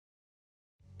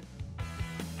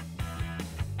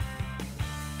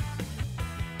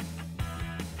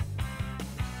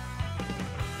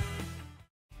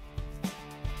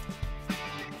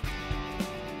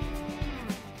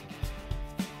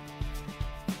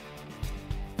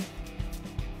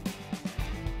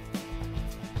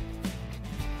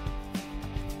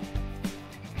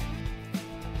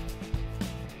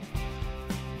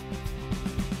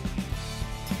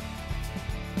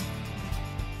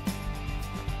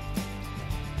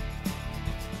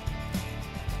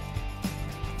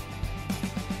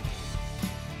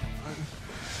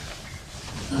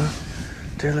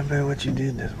Tell everybody what you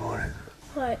did this morning.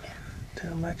 What? Tell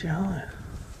them about your hunt.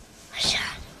 I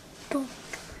shot a buck.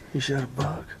 You shot a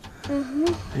buck?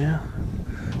 Mm-hmm. Yeah?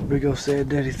 Big old sad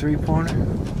daddy 3-pointer?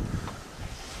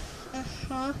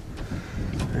 Uh-huh.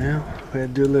 Yeah, we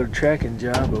had to do a little tracking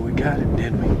job, but we got it,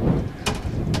 didn't we?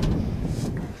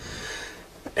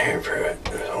 Aaron Pruitt,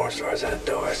 Horse Stars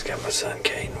Outdoors, got my son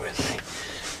Kaeden with me.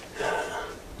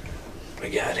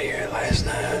 We got here last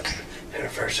night, had our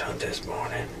first hunt this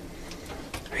morning.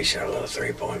 He shot a little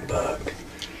 3-point buck.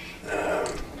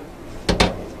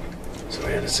 So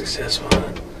we had a successful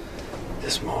hunt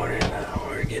this morning.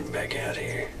 We're getting back out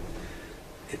here.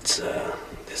 It's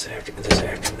this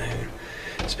afternoon.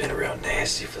 It's been real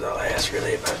nasty for the last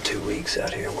really about 2 weeks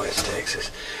out here in West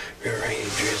Texas. Real rainy,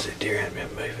 drizzly, deer haven't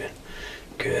been moving.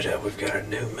 Good. We've got a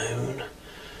new moon.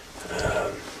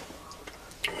 The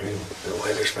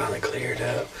weather's finally cleared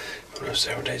up. We'll have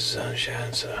several days of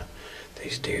sunshine, so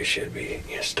these deer should be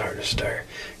starting to stir.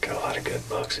 Got a lot of good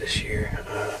bucks this year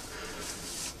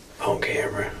on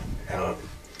camera.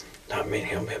 Not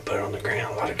many of them been put on the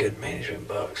ground. A lot of good management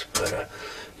bucks, but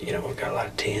we've got a lot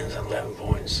of 10s and 11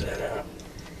 points that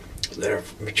are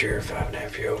mature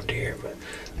 5.5-year-old deer, but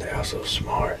they're also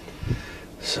smart.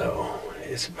 So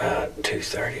it's about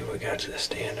 2:30. We got to the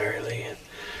stand early, and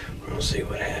we're gonna see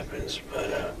what happens.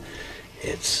 But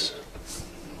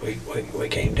we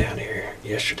came down here.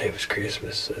 Yesterday was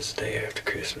Christmas. That's the day after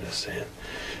Christmas, and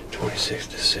 26th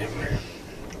December.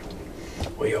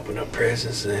 We opened up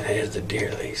presents and then had the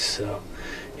deer lease. So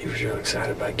he was real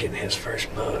excited about getting his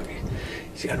first buck.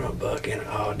 He's got him a buck in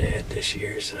Aoudad this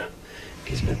year, so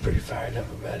he's been pretty fired up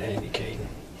about it, ain't he, Kaeden?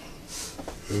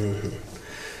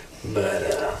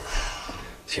 But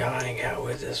so y'all hang out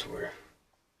with us.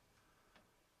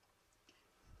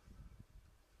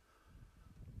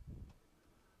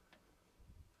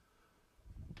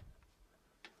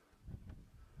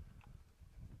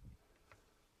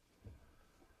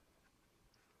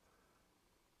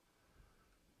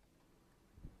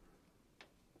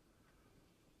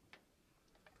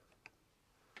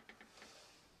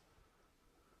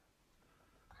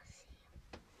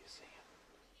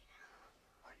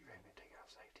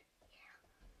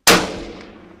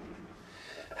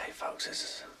 Hey folks, this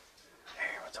is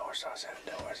Aaron with Horse Stars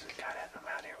Outdoors. I'm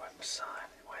out here with my son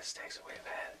in West Texas. We've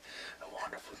had a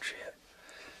wonderful trip,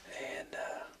 and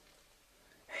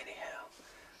anyhow,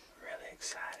 really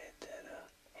excited that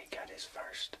he got his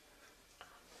first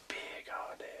big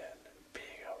Aoudad.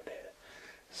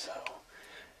 So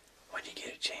when you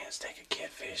get a chance, take a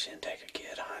kid fishing, take a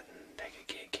kid hunting, take a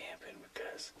kid camping,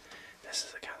 because this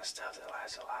is the kind of stuff that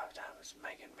lasts a lifetime. It's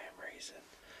making memories, and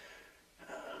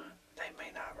they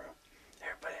may not.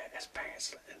 Everybody, as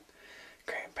parents and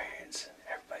grandparents, and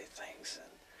everybody thinks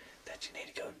that you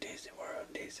need to go to Disney World,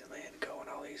 Disneyland, go on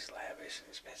all these lavish and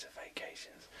expensive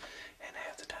vacations, and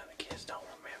half the time the kids don't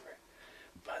remember.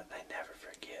 But they never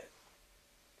forget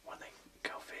when they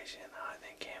go fishing,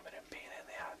 hunting, camping, and being in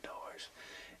the outdoors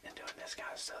and doing this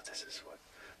kind of stuff. This is what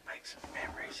makes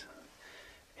memories,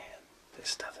 and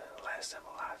this stuff that will last them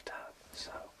a lifetime.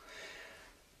 So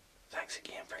thanks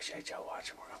again. Appreciate y'all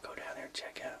watching. We're gonna go down there and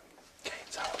check out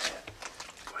Kaeden's Aoudad.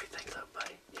 What do you think, little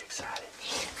buddy? You excited?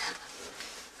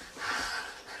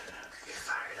 You're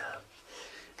fired up.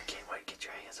 Can't wait to get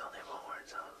your hands on them horns,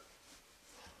 huh?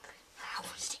 I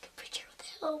want to take a picture of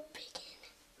that old biggin.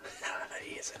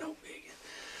 He is an old biggin.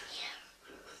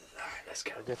 Yeah. Alright, let's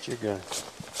go. I got your gun.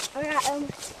 Alright,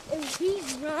 if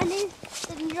he's running,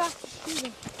 then you have to shoot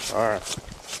him. Alright.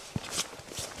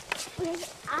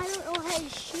 I don't know how to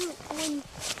shoot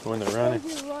when they're running.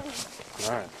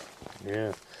 Alright.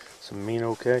 Yeah. Some mean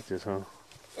old cactus, huh?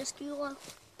 Let's do what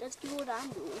I'm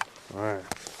doing. Alright.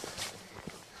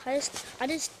 I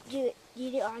just did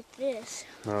it like this.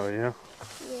 Oh yeah?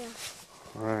 Yeah.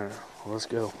 Alright, well, let's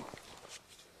go.